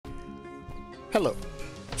Hello.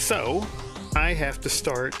 So I have to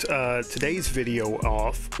start today's video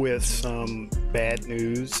off with some bad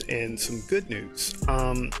news and some good news.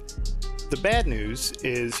 The bad news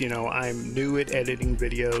is, I'm new at editing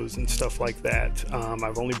videos and stuff like that.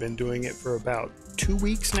 I've only been doing it for about 2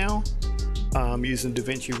 weeks now. I'm using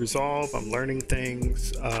DaVinci Resolve. I'm learning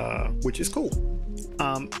things, which is cool.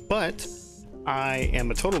 But I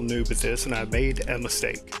am a total noob at this, and I made a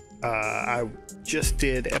mistake. I just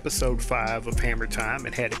did episode 5 of Hammer Time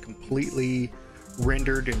and had it completely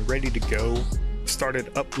rendered and ready to go.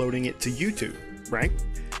 Started uploading it to YouTube, right?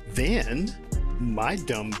 Then my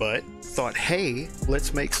dumb butt thought, hey,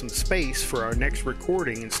 let's make some space for our next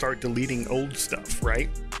recording and start deleting old stuff, right?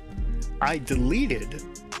 I deleted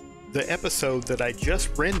the episode that I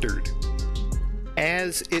just rendered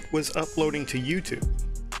as it was uploading to YouTube.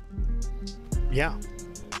 Yeah,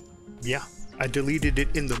 I deleted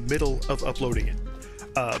it in the middle of uploading it.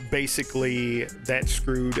 Basically, that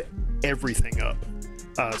screwed everything up.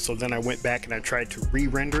 So then I went back and I tried to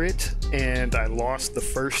re-render it, and I lost the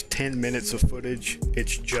first 10 minutes of footage.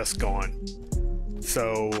 It's just gone.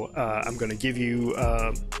 So I'm going to give you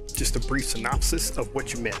just a brief synopsis of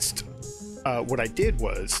what you missed. What I did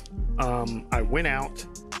was I went out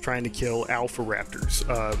trying to kill alpha raptors.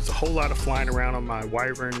 There was a whole lot of flying around on my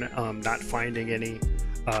wyvern, not finding any.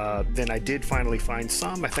 Then I did finally find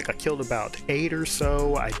some. I think I killed about 8 or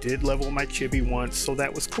so. I did level my Chibi once, so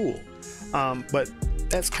that was cool. But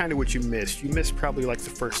that's kind of what you missed. You missed probably like the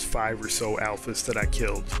first 5 or so alphas that I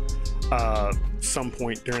killed. Some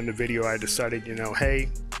point during the video I decided, hey,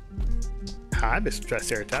 hi Mr.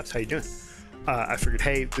 Triceratops, how you doing? I figured,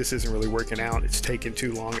 hey, this isn't really working out. It's taking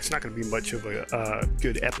too long. It's not going to be much of a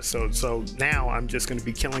good episode. So now I'm just going to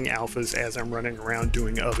be killing alphas as I'm running around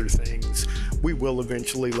doing other things. We will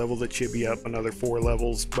eventually level the Chibi up another 4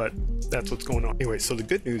 levels, but that's what's going on. Anyway, so the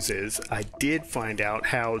good news is I did find out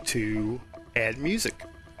how to add music.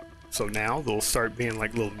 So now there'll start being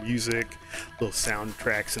like little music, little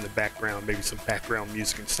soundtracks in the background, maybe some background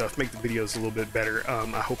music and stuff. Make the videos a little bit better. I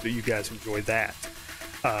hope that you guys enjoy that.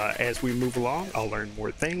 As we move along, I'll learn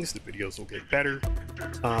more things. The videos will get better.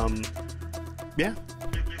 Yeah.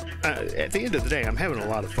 At the end of the day, I'm having a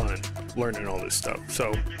lot of fun learning all this stuff.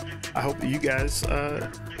 So I hope that you guys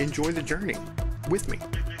enjoy the journey with me.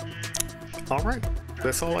 All right,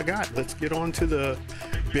 that's all I got. Let's get on to the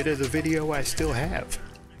bit of the video I still have.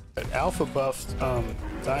 But alpha buffed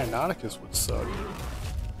Deinonychus would suck.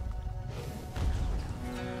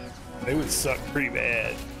 They would suck pretty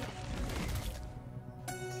bad.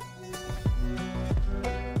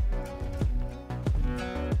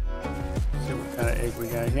 See what kind of egg we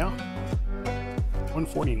got here.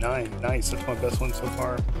 149, nice, that's my best one so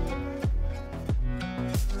far.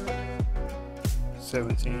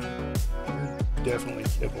 17, definitely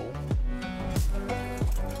kibble.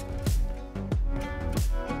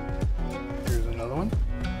 Here's another one.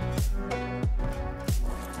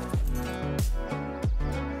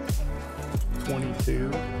 22,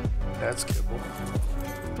 that's kibble.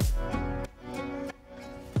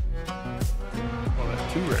 Well, that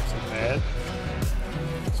 2-Rex is bad.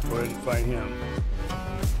 Let's go ahead and fight him.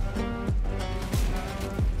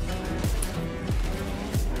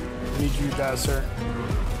 Need you to die, sir.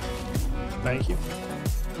 Thank you.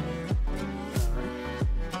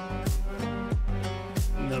 Alright.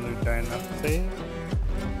 Another Deinonychus.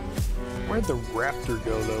 Where'd the raptor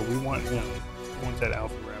go, though? We want him. We want that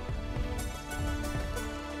alpha raptor.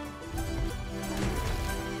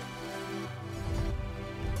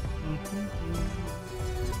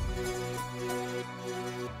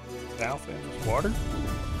 Alpha in this water?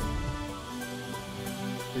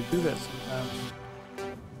 They do that sometimes.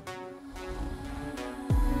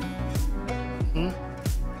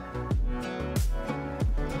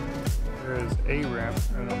 There is a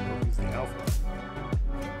raptor. I don't know if he's the alpha.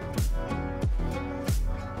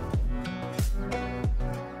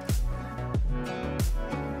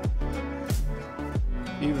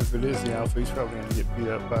 Even if it is the alpha, he's probably going to get beat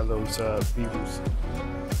up by those beavers.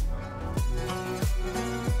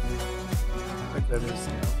 I think that is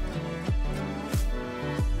the alpha.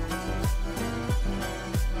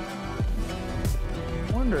 I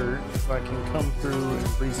wonder if I can come through and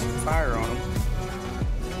breathe some fire on him.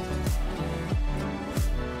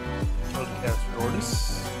 Kill the Castrodus.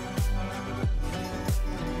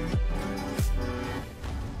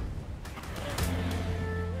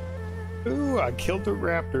 Ooh, I killed the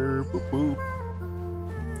raptor. Boop boop.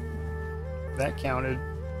 That counted.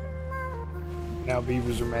 Now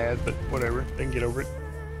beavers are mad, but whatever. They can get over it.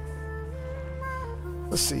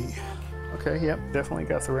 Let's see. Okay, yep, definitely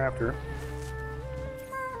got the raptor.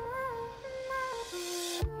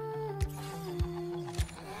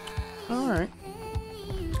 Alright.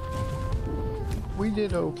 We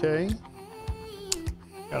did okay.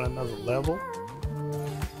 Got another level.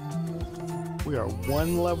 We are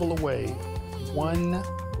one level away. One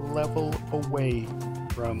level away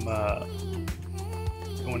from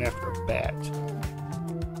going after a bat.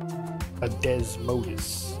 A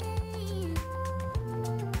Desmodus.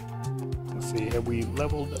 Let's see, have we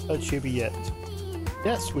leveled a Chibi yet?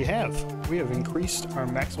 Yes, we have. We have increased our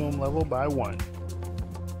maximum level by 1.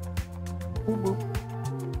 Boop, boop.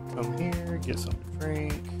 Come here, get some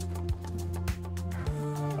drink.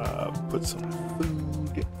 Put some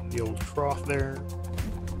food in the old trough there.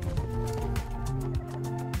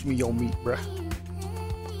 Give me your meat, bruh.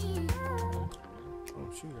 Oh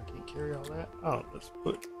shoot, I can't carry all that. Oh, let's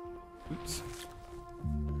put... Oops.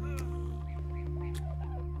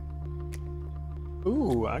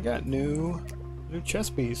 Ooh, I got new chess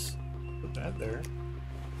piece. Put that there.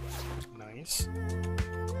 Nice.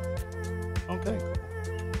 Okay, cool.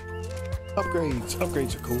 Upgrades.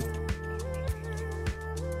 Upgrades are cool.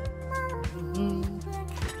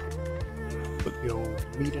 Put the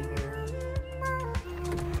old meat in there.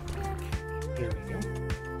 There we go.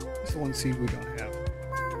 That's the one seed we don't have.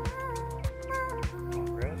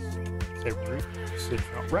 Rest. Say root.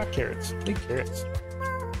 Citron. Rock carrots. Big carrots.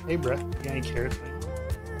 Hey, bruh. You got any carrots, man?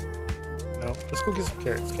 No. Let's go get some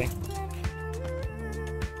carrots, okay?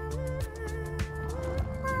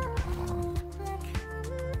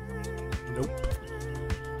 Nope.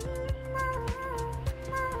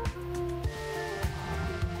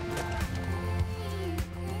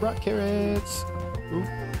 Rock carrots. Oop.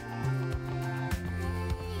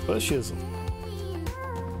 Bushism.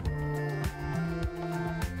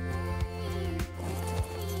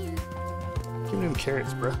 Give me them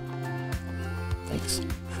carrots, bruh. Thanks.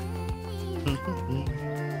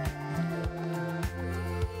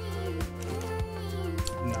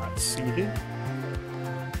 Not seeded.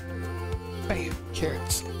 Bam!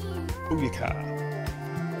 Carrots. Booyaka.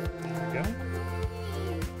 There we go.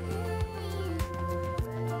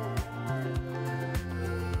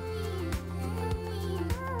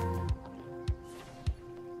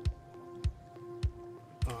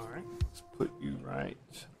 Alright, let's put you right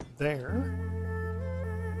there.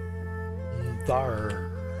 There.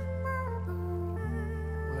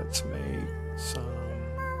 Let's make some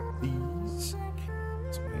these.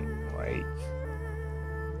 Let's make like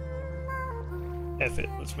F it,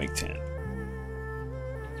 let's make 10.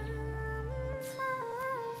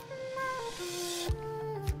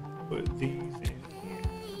 Put these in here.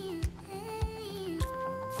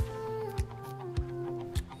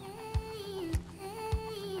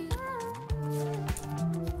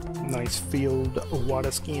 Nice field of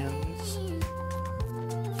water skins.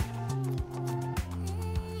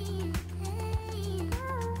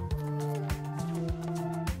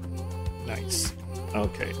 Nice.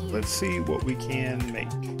 Okay, let's see what we can make.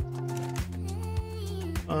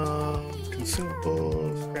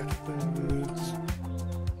 Consumables, craft foods.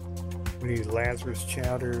 We need Lazarus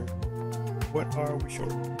chowder. What are we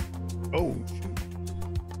short? Oh, shoot.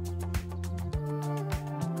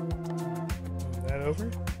 Move that over.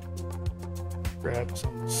 Grab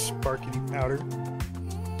some sparkety powder.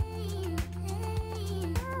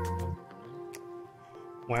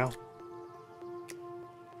 Wow.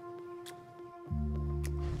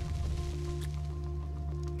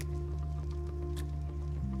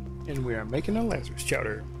 And we are making a Lazarus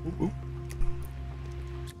chowder. Ooh, ooh.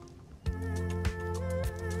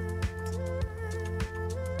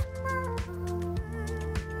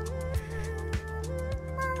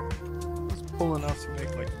 Let's pull enough to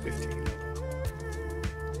make like 15.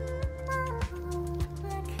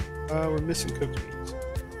 We're missing cooked meats.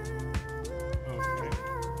 Okay.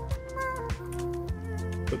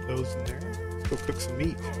 Put those in there. Let's go cook some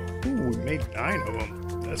meat. Ooh, we made 9 of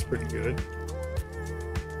them. That's pretty good.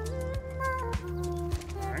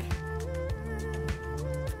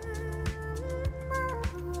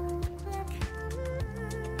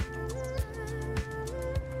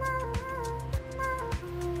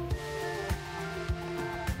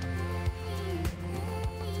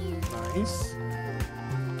 Nice.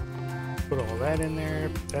 Put all that in there,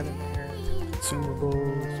 put that in there.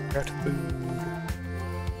 Consumables, craft food,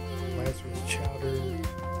 Lazarus chowder.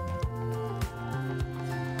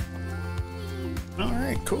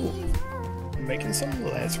 Alright, cool. I'm making some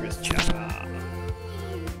Lazarus chowder.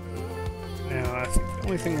 Now, I think the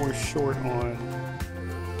only thing we're short on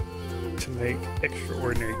to make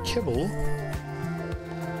extraordinary kibble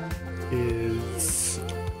is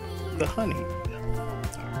the honey.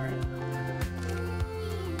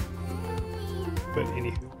 But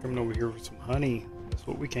anywho, coming over here for some honey. That's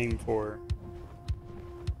what we came for.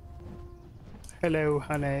 Hello,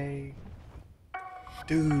 honey.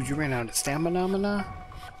 Dude, you ran out of stamina?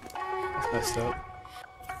 That's messed up.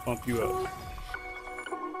 Bump you up.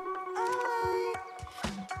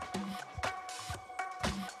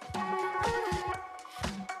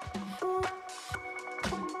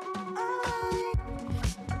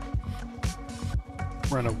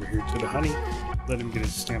 Run over here to the honey. Let him get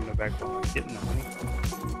his stamina back while I'm getting the honey.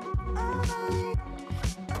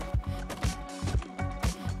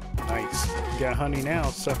 Nice. You got honey now,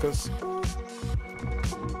 suckers.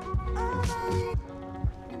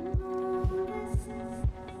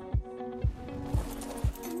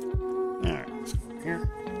 Alright, let's go over here.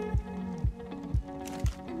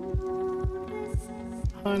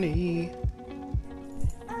 Honey.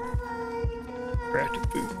 Crafted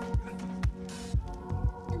food.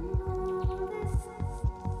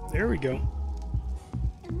 There we go.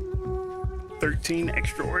 13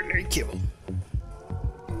 extraordinary kill.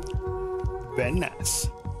 Very nice.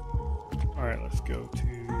 Alright, let's go to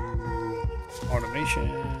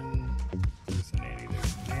automation. There's a nanny,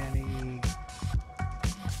 there's a nanny.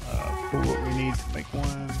 Pull what we need to make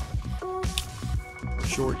one.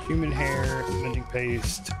 Short human hair, cementing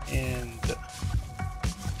paste, and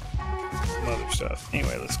some other stuff.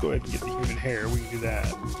 Anyway, let's go ahead and get the human hair. We can do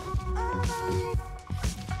that.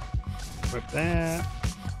 Put that.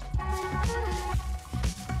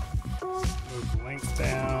 Move the length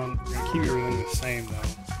down. We're gonna keep everything the same though.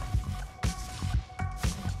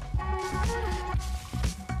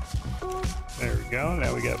 There we go.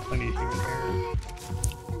 Now we got plenty of human hair.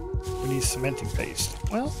 We need cementing paste.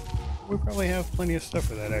 Well, we probably have plenty of stuff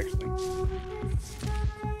for that actually.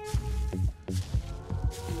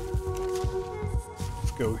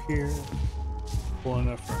 Let's go here. Full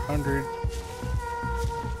enough for 100.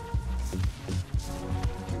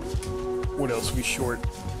 What else we short?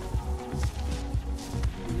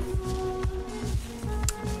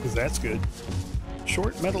 Because that's good.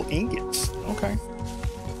 Short metal ingots. Okay.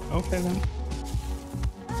 Okay then.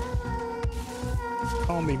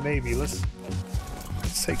 Call me maybe. Let's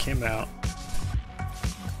take him out.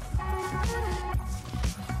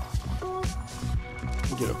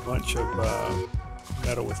 Get a bunch of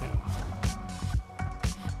metal with him.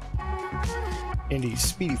 And he's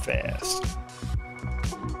speedy fast.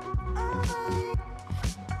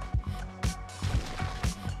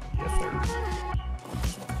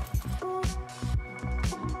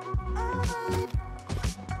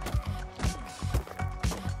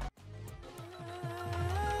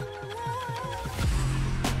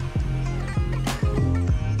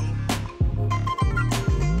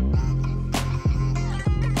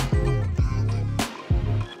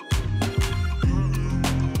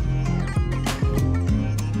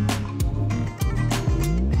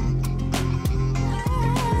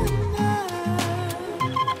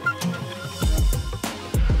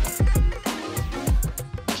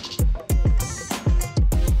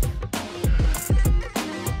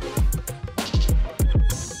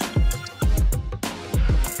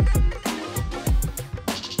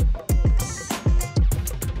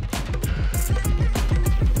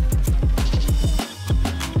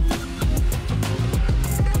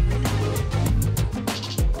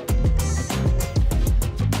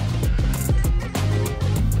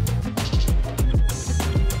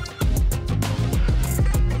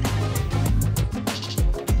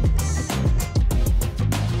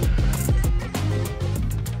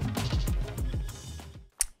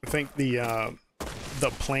 I think the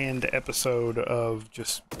planned episode of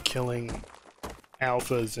just killing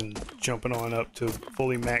alphas and jumping on up to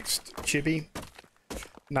fully maxed Chibi,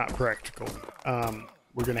 not practical.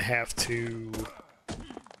 We're gonna have to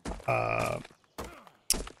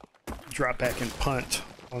drop back and punt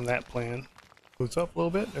on that plan. Boots up a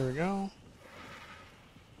little bit. There we go.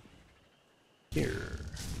 Here.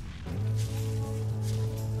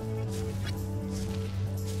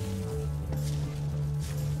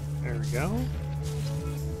 There we go.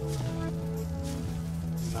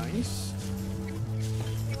 Nice.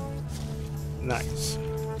 Nice.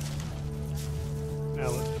 Now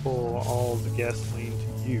let's pull all the gasoline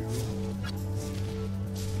to you.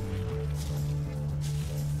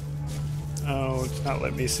 Oh, it's not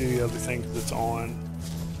letting me see the other thing because it's on.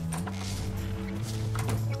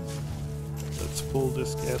 Let's pull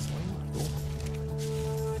this gasoline. Cool.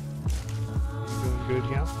 You doing good,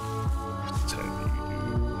 yeah? Let's have you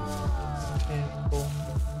do mechanical.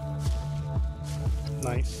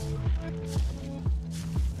 Nice.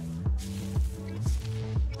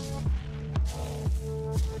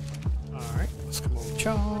 Alright, let's come over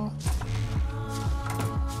chaw.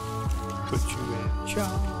 Put you in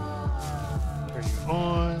chaw. Turn you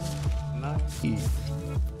on. nanny.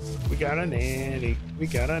 We got a nanny. We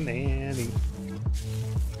got a nanny.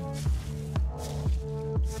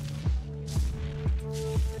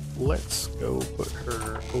 Let's go put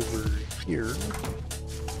her over here.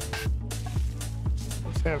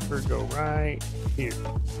 Let's have her go right here.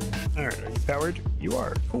 Alright, are you powered? You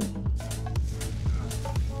are. Cool.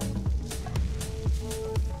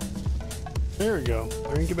 There we go.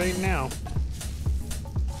 They're incubating now.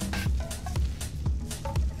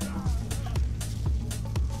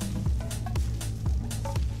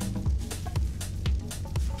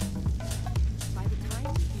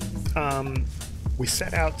 We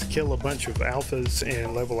set out to kill a bunch of alphas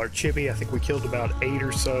and level our Chibi. I think we killed about 8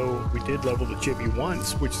 or so. We did level the Chibi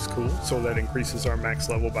once, which is cool, so that increases our max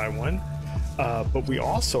level by 1. But we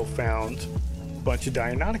also found a bunch of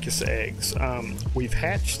Deinonychus eggs. We've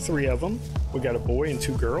hatched 3 of them. We got a boy and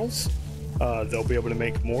 2 girls. They'll be able to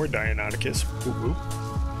make more Deinonychus,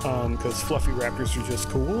 because fluffy raptors are just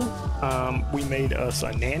cool. We made us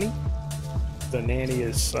a nanny. The nanny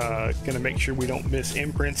is going to make sure we don't miss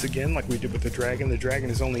imprints again like we did with the dragon. The dragon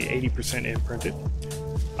is only 80% imprinted.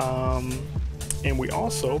 And we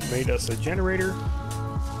also made us a generator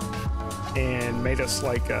and made us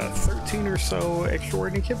like 13 or so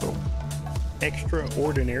extraordinary kibble.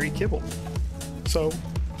 So,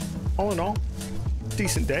 all in all,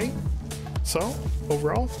 decent day. So,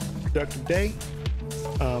 overall, productive day.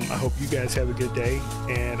 I hope you guys have a good day,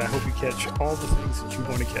 and I hope you catch all the things that you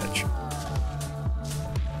want to catch.